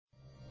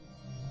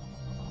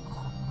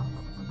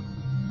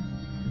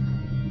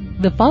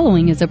The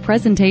following is a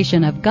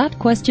presentation of Got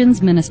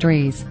Questions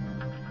Ministries.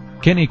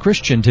 Can a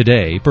Christian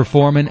today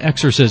perform an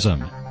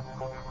exorcism?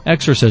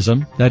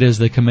 Exorcism, that is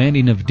the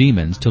commanding of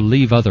demons to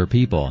leave other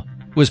people,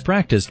 was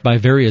practiced by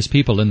various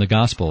people in the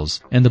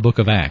Gospels and the book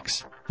of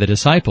Acts. The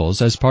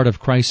disciples as part of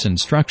Christ's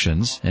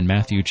instructions in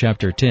Matthew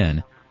chapter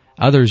 10,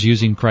 others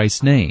using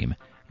Christ's name,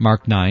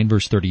 Mark 9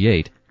 verse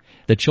 38,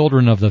 the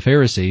children of the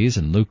Pharisees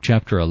in Luke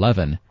chapter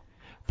 11,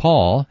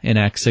 Paul in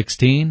Acts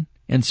 16,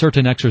 and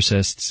certain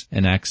exorcists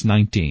in Acts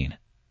 19.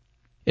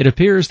 It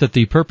appears that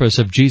the purpose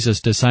of Jesus'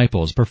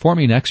 disciples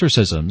performing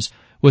exorcisms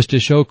was to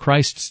show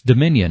Christ's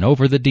dominion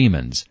over the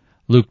demons,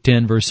 Luke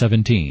 10 verse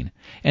 17,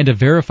 and to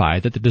verify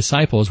that the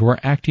disciples were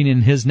acting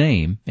in His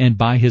name and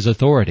by His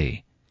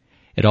authority.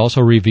 It also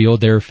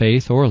revealed their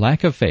faith or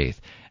lack of faith,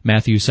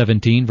 Matthew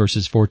 17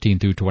 verses 14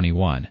 through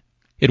 21.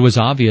 It was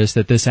obvious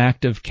that this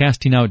act of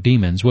casting out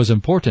demons was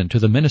important to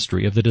the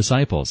ministry of the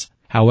disciples.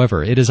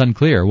 However, it is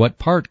unclear what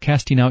part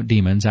casting out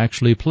demons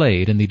actually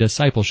played in the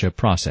discipleship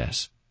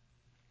process.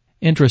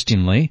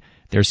 Interestingly,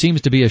 there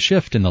seems to be a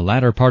shift in the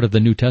latter part of the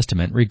New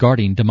Testament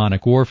regarding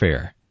demonic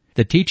warfare.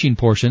 The teaching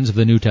portions of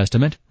the New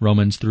Testament,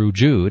 Romans through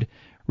Jude,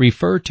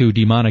 refer to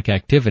demonic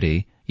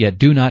activity, yet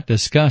do not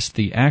discuss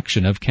the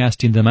action of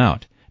casting them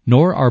out,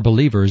 nor are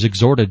believers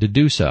exhorted to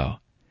do so.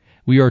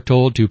 We are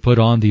told to put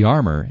on the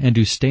armor and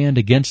to stand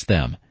against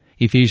them,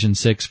 Ephesians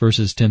 6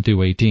 verses 10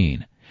 through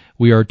 18.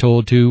 We are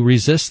told to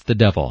resist the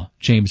devil,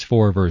 James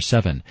 4 verse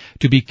 7,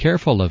 to be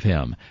careful of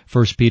him,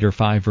 1 Peter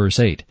 5 verse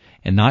 8,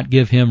 and not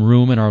give him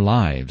room in our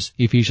lives,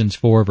 Ephesians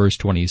 4 verse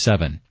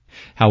 27.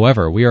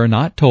 However, we are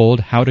not told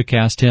how to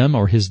cast him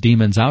or his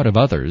demons out of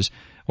others,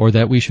 or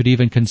that we should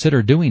even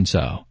consider doing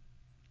so.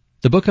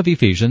 The book of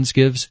Ephesians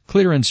gives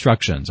clear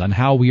instructions on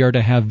how we are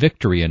to have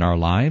victory in our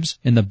lives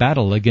in the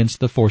battle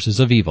against the forces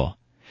of evil.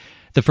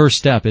 The first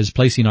step is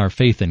placing our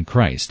faith in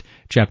Christ,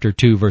 chapter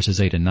 2 verses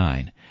 8 and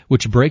 9,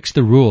 which breaks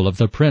the rule of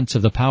the prince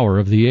of the power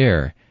of the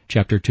air,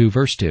 chapter 2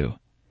 verse 2.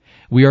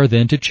 We are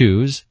then to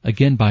choose,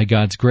 again by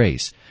God's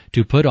grace,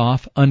 to put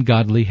off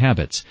ungodly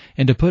habits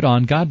and to put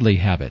on godly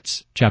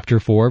habits, chapter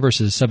 4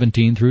 verses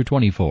 17 through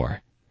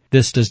 24.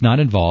 This does not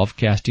involve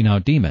casting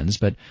out demons,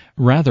 but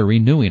rather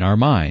renewing our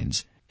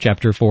minds,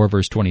 chapter 4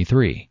 verse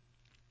 23.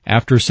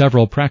 After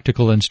several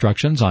practical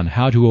instructions on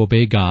how to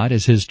obey God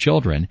as His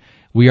children,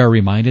 we are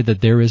reminded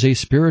that there is a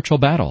spiritual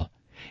battle.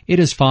 It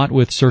is fought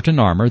with certain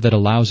armor that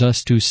allows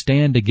us to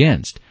stand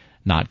against,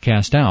 not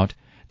cast out,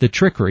 the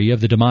trickery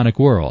of the demonic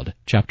world,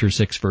 chapter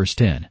 6 verse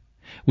 10.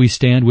 We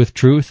stand with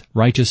truth,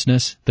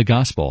 righteousness, the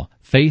gospel,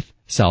 faith,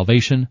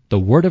 salvation, the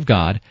Word of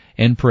God,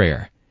 and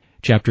prayer,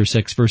 chapter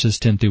 6 verses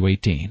 10 through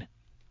 18.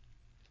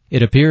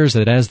 It appears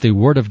that as the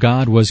Word of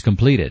God was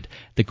completed,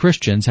 the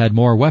Christians had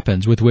more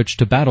weapons with which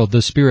to battle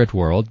the spirit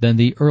world than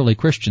the early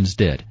Christians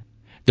did.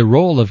 The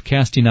role of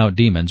casting out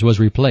demons was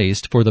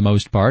replaced, for the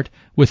most part,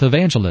 with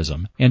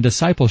evangelism and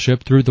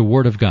discipleship through the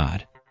Word of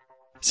God.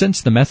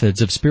 Since the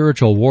methods of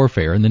spiritual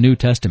warfare in the New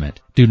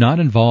Testament do not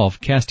involve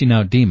casting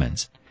out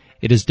demons,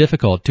 it is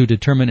difficult to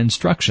determine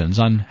instructions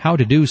on how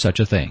to do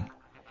such a thing.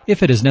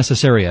 If it is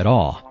necessary at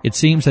all, it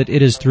seems that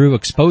it is through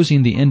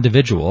exposing the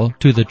individual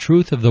to the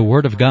truth of the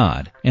Word of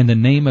God and the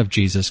name of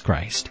Jesus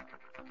Christ.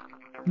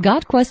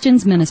 Got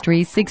Questions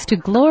Ministry seeks to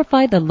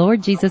glorify the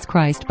Lord Jesus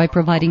Christ by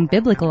providing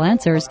biblical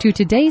answers to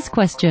today's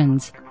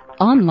questions.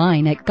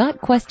 Online at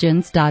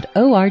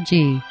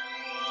gotquestions.org.